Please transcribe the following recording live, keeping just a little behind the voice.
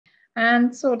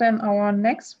And so then our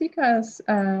next speaker is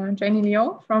Janie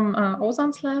Liaw from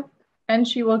Ozan's lab, and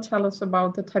she will tell us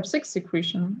about the type 6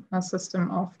 secretion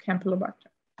system of Campylobacter.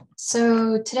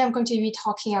 So today I'm going to be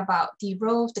talking about the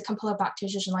role of the Campylobacter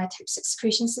jejuni type 6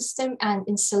 secretion system and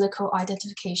in silico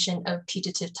identification of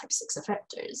putative type 6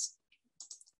 effectors.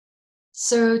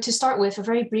 So to start with, a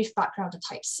very brief background of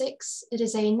type 6. It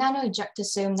is a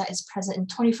nanoejectosome that is present in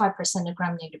 25% of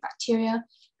gram-negative bacteria and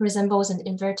resembles an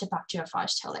inverted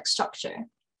bacteriophage tail-like structure.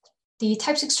 The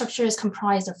type 6 structure is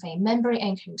comprised of a membrane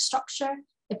anchoring structure,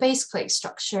 a base plate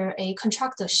structure, a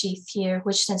contractile sheath here,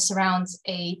 which then surrounds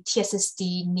a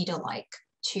TSSD needle-like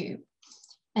tube.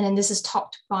 And then this is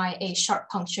topped by a sharp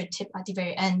punctured tip at the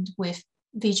very end with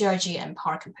VGRG and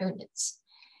PAR components.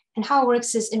 And how it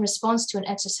works is in response to an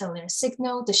extracellular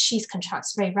signal, the sheath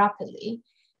contracts very rapidly.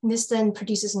 And this then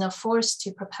produces enough force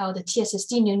to propel the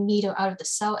TSSD needle out of the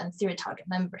cell and through a target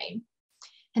membrane.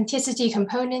 And TSSD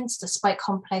components, the spike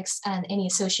complex, and any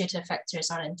associated effectors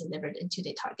are then delivered into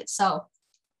the target cell.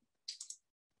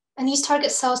 And these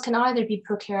target cells can either be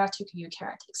prokaryotic or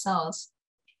eukaryotic cells.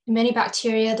 In many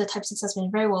bacteria, the type 6 has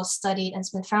been very well studied and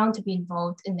has been found to be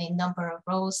involved in a number of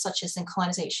roles, such as in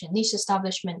colonization, niche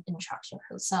establishment, and interaction with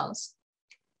host cells.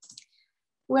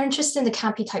 We're interested in the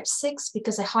Campy type 6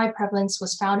 because a high prevalence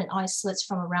was found in isolates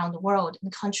from around the world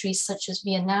in countries such as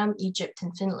Vietnam, Egypt,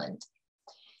 and Finland.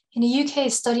 In the UK, a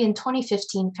study in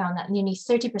 2015 found that nearly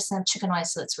 30% of chicken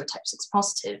isolates were type 6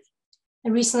 positive.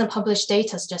 And recently published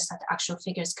data suggests that the actual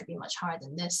figures could be much higher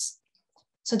than this.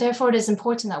 So therefore, it is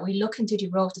important that we look into the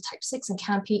role of the type 6 in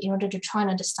Campy in order to try and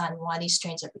understand why these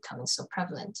strains are becoming so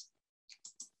prevalent.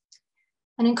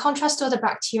 And in contrast to other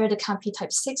bacteria, the Campy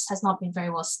type 6 has not been very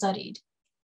well studied.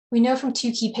 We know from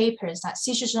two key papers that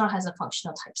C. jejuni has a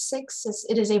functional type 6, as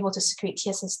it is able to secrete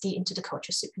TSSD into the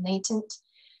culture supernatant.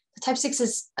 The type 6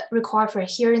 is required for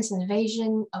adherence and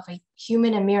invasion of a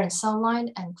human and murine cell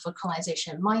line and for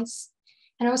colonization in mice.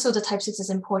 And also the type 6 is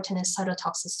important in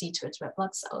cytotoxicity to its red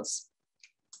blood cells.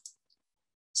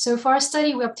 So for our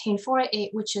study, we obtained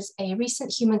 488, which is a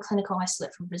recent human clinical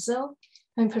isolate from Brazil,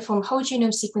 and we performed whole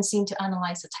genome sequencing to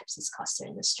analyze the type 6 cluster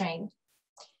in the strain.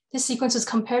 This sequence was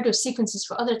compared with sequences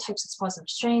for other type 6 positive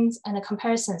strains, and the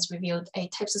comparisons revealed a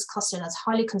type 6 cluster that's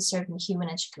highly conserved in human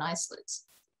and chicken isolates.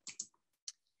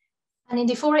 And in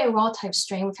the 488 wild type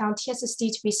strain, we found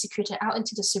TSSD to be secreted out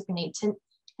into the supernatant,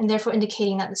 and therefore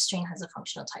indicating that the strain has a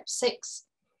functional type 6.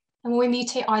 And when we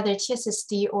mutate either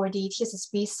TSSD or the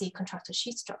TSSBC contractile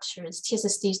sheath structures,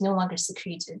 TSSD is no longer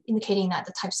secreted, indicating that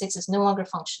the type 6 is no longer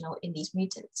functional in these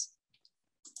mutants.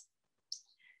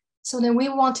 So then we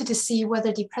wanted to see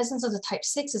whether the presence of the type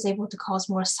 6 is able to cause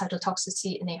more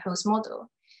cytotoxicity in a host model.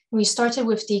 And we started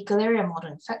with the Galeria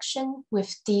model infection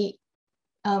with the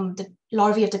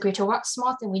larvae of the greater wax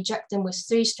moth, and we inject them with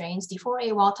 3 strains, the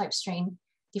 4A wild type strain,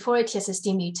 the 4A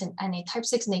TSSD mutant, and a type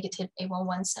 6 negative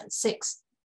A1176,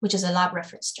 which is a lab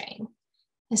reference strain.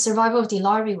 And survival of the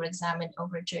larvae were examined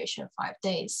over a duration of 5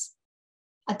 days.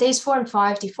 At days 4 and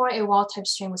 5, the 4A wild type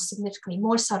strain was significantly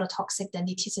more cytotoxic than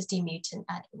the TSSD mutant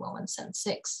at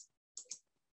A1176.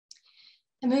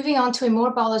 And moving on to a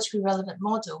more biologically relevant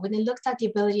model, we then looked at the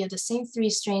ability of the same 3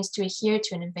 strains to adhere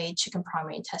to and invade chicken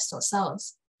primary intestinal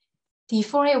cells. The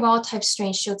 4A wild type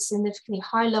strain showed significantly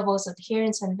higher levels of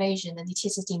adherence and invasion than the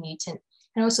TSSD mutant,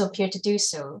 and also appeared to do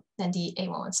so than the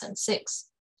A1176.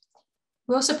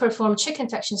 We also performed chicken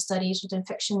infection studies with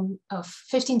infection of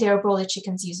 15-day-old broiler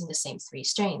chickens using the same 3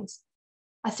 strains.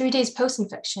 At 3 days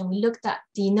post-infection, we looked at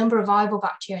the number of viable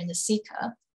bacteria in the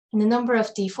ceca, and the number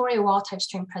of the 4A wild type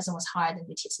strain present was higher than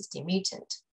the TSSD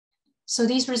mutant. So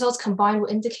these results combined will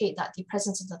indicate that the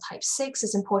presence of the type 6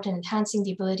 is important in enhancing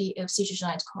the ability of C.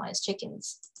 jejuni to colonize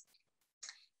chickens.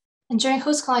 And during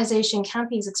host colonization,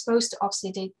 Campy is exposed to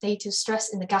oxidative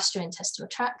stress in the gastrointestinal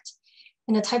tract,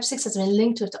 and the type 6 has been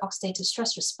linked with the oxidative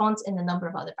stress response in a number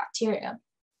of other bacteria.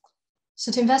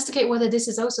 So to investigate whether this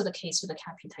is also the case with the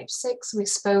Campy type 6, we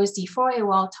exposed the 4A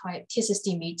wild type,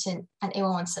 TSSD mutant, and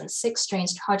A1176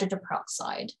 strains to hydrogen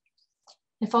peroxide.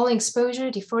 And following exposure,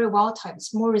 the 4A wild type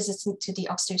is more resistant to the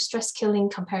oxidative stress killing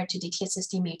compared to the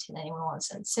TSSD mutant and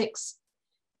A1176.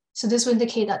 So this would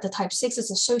indicate that the type 6 is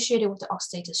associated with the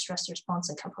oxidative stress response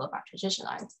in Campylobacter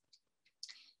jejuni.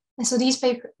 And so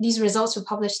these results were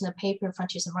published in a paper in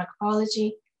Frontiers in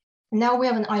Microbiology. And now we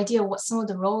have an idea of what some of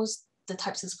the roles the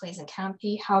type 6 plays in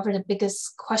Campy. However, the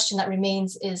biggest question that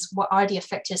remains is what are the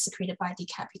effectors secreted by the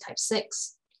Campy type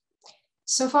 6?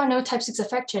 So far, no type 6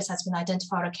 effectors has been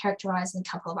identified or characterized in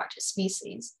Campylobacter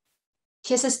species.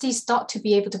 TSSD is thought to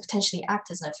be able to potentially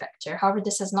act as an effector. However,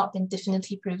 this has not been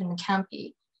definitively proven in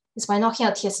Campy. It's by knocking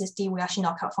out TSSD, we actually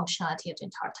knock out functionality of the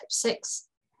entire type 6.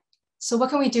 So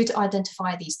what can we do to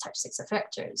identify these type 6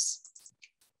 effectors?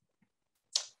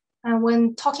 And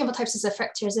when talking about type 6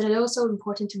 effectors, it is also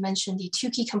important to mention the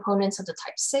 2 key components of the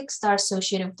type 6 that are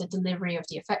associated with the delivery of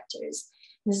the effectors.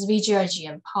 This is VGRG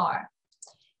and PAR.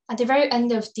 At the very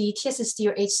end of the TSSD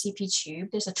or HCP tube,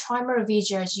 there's a trimer of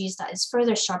VGRGs that is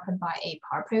further sharpened by a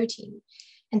PAR protein.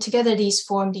 And together these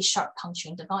form the sharp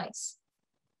puncturing device.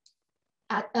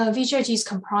 VGRG is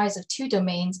comprised of 2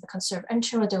 domains, a conserved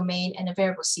N-terminal domain and a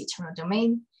variable C-terminal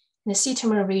domain. In the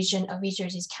C-terminal region of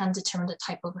VGRGs can determine the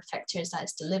type of effectors that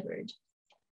is delivered.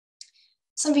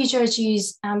 Some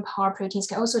VGRGs and PAR proteins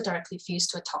can also directly fuse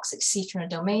to a toxic C-terminal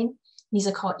domain. These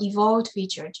are called evolved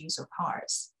VGRGs or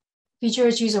PARs.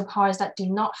 VGRGs or PARs that do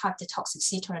not have the toxic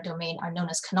C-terminal domain are known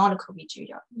as canonical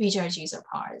VGRGs or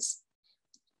PARs.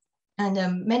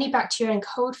 And many bacteria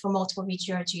encode for multiple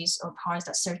VGRGs or PARs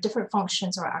that serve different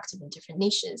functions or are active in different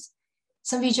niches.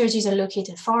 Some VGRGs are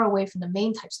located far away from the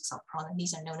main type 6 operon, and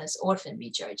these are known as orphan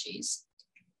VGRGs.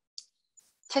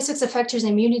 Type 6 effectors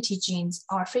and immunity genes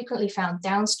are frequently found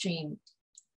downstream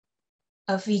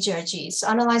of VGRGs. So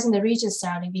analyzing the regions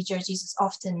surrounding VGRGs is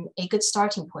often a good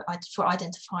starting point for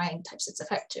identifying type 6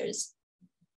 effectors.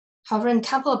 However, in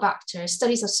Campylobacter,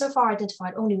 studies have so far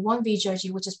identified only 1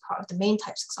 VGRG, which is part of the main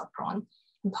type 6 operon,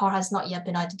 and PAR has not yet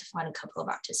been identified in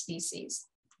Campylobacter species.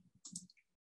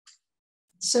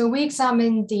 So we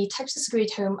examined the type 6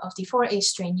 secretome of the 4A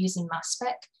strain using mass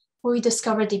spec, where we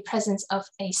discovered the presence of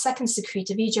a second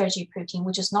secreted VGRG protein,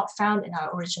 which is not found in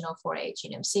our original 4A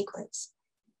genome sequence.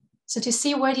 So to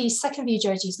see where the second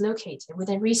VGRG is located, we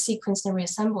then resequenced and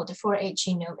reassembled the 4A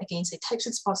genome against a type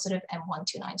 6 positive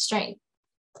M129 strain.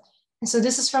 And so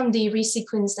this is from the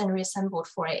resequenced and reassembled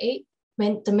 4A8,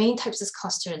 when the main type 6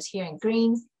 cluster is here in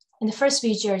green, and the first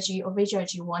VGRG or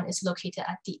VGRG1 is located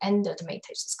at the end of the main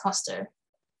type 6 cluster.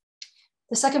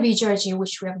 The second VGRG,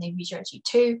 which we have named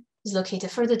VGRG2, is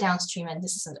located further downstream, and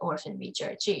this is an orphan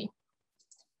VGRG.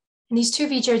 And these 2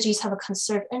 VGRGs have a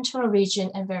conserved N-terminal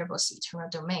region and variable C-terminal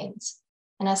domains.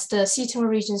 And as the C-terminal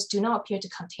regions do not appear to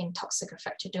contain toxic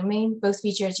effector domain, both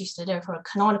VGRGs are therefore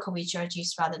canonical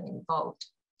VGRGs rather than involved.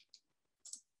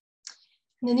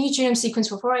 And the new genome sequence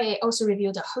for 4A also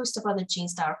revealed a host of other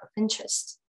genes that are of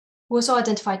interest. We also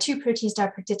identified 2 proteins that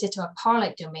are predicted to have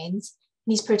PAR-like domains.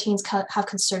 These proteins have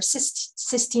conserved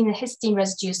cysteine and histidine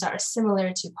residues that are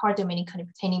similar to PAR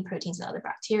domain-containing proteins in other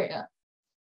bacteria.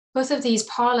 Both of these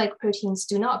PAR-like proteins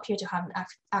do not appear to have an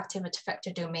active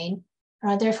effector domain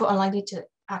and are therefore unlikely to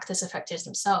act as effectors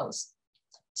themselves.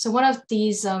 So one of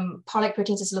these PAR-like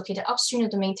proteins is located upstream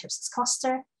of the main type 6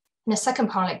 cluster, and a second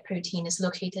PAR-like protein is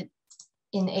located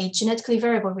in a genetically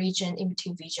variable region in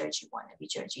between VGRG1 and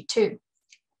VGRG2.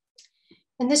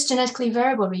 And this genetically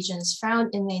variable region is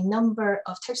found in a number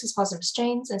of type 6 positive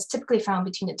strains and is typically found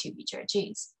between the 2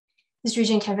 VGRGs. This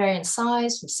region can vary in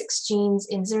size from 6 genes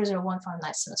in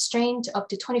 00159 strain to up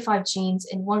to 25 genes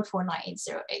in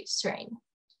 149808 strain.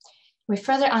 We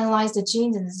further analyzed the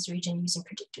genes in this region using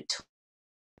predictor tools.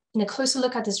 And a closer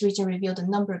look at this region revealed a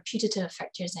number of putative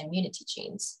effectors and immunity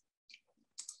genes.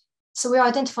 So we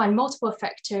identified multiple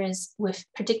effectors with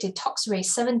predicted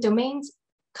toxRA7 domains,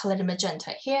 colored in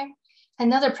magenta here,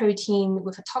 another protein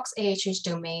with a toxAHH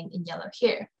domain in yellow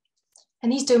here.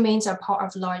 And these domains are part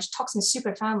of large toxin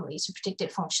superfamilies with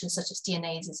predicted functions such as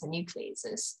DNases and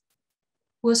nucleases.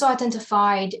 We also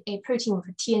identified a protein with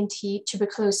a TNT,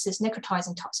 tuberculosis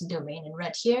necrotizing toxin domain in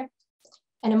red here.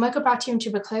 And in Mycobacterium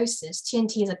tuberculosis,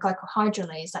 TNT is a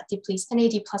glycohydrolase that depletes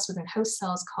NAD+ within host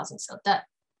cells, causing cell death.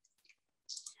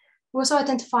 We also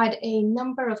identified a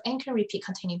number of anchor and repeat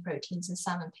containing proteins in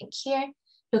salmon pink here,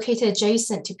 located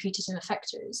adjacent to putative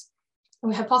effectors. And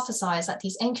we hypothesized that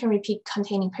these anchor and repeat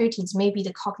containing proteins may be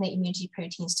the cognate immunity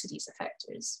proteins to these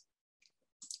effectors.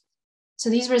 So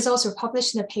these results were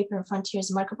published in a paper in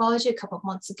Frontiers in Microbiology a couple of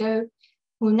months ago.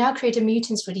 We've now created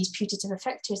mutants for these putative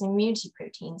effectors and immunity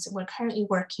proteins, and we're currently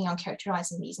working on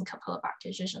characterizing these in Campylobacter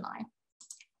jejuni.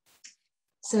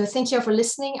 So thank you all for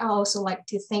listening. I'd also like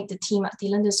to thank the team at the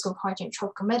London School of Hygiene and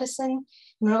Tropical Medicine. And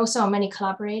we're also on many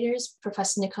collaborators,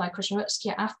 Professor Nikolai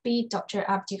Krasnodebsky at AFB, Dr.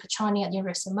 Abdi Khachani at the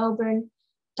University of Melbourne,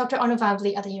 Dr. Arno van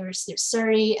Vliet at the University of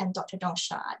Surrey, and Dr. Dong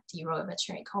Sha at the Royal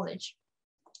Veterinary College.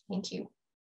 Thank you.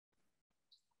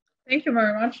 Thank you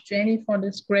very much, Janie, for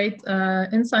this great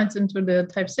insights into the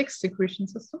type 6 secretion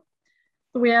system.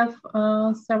 So we have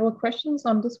several questions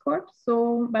on Discord.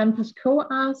 So Van Pasco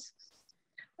asks,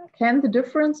 can the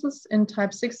differences in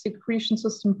type 6 secretion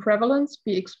system prevalence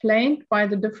be explained by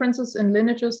the differences in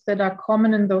lineages that are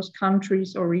common in those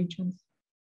countries or regions?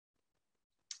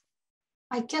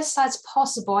 I guess that's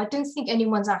possible. I don't think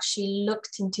anyone's actually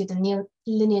looked into the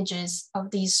lineages of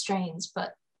these strains,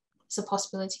 but is a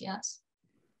possibility, yes.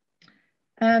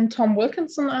 And Tom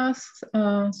Wilkinson asks,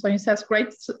 so he says,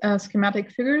 great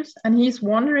schematic figures, and he's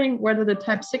wondering whether the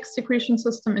type 6 secretion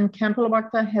system in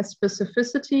Campylobacter has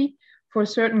specificity for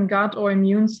certain gut or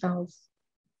immune cells.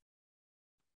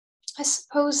 I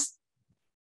suppose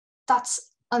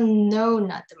that's unknown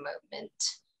at the moment.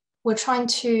 We're trying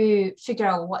to figure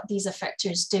out what these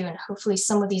effectors do, and hopefully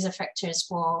some of these effectors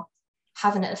will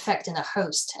have an effect in a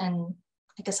host, and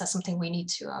I guess that's something we need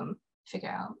to figure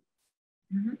out.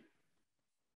 Mm-hmm.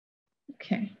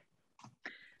 Okay.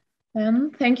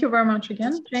 And thank you very much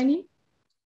again, Janie.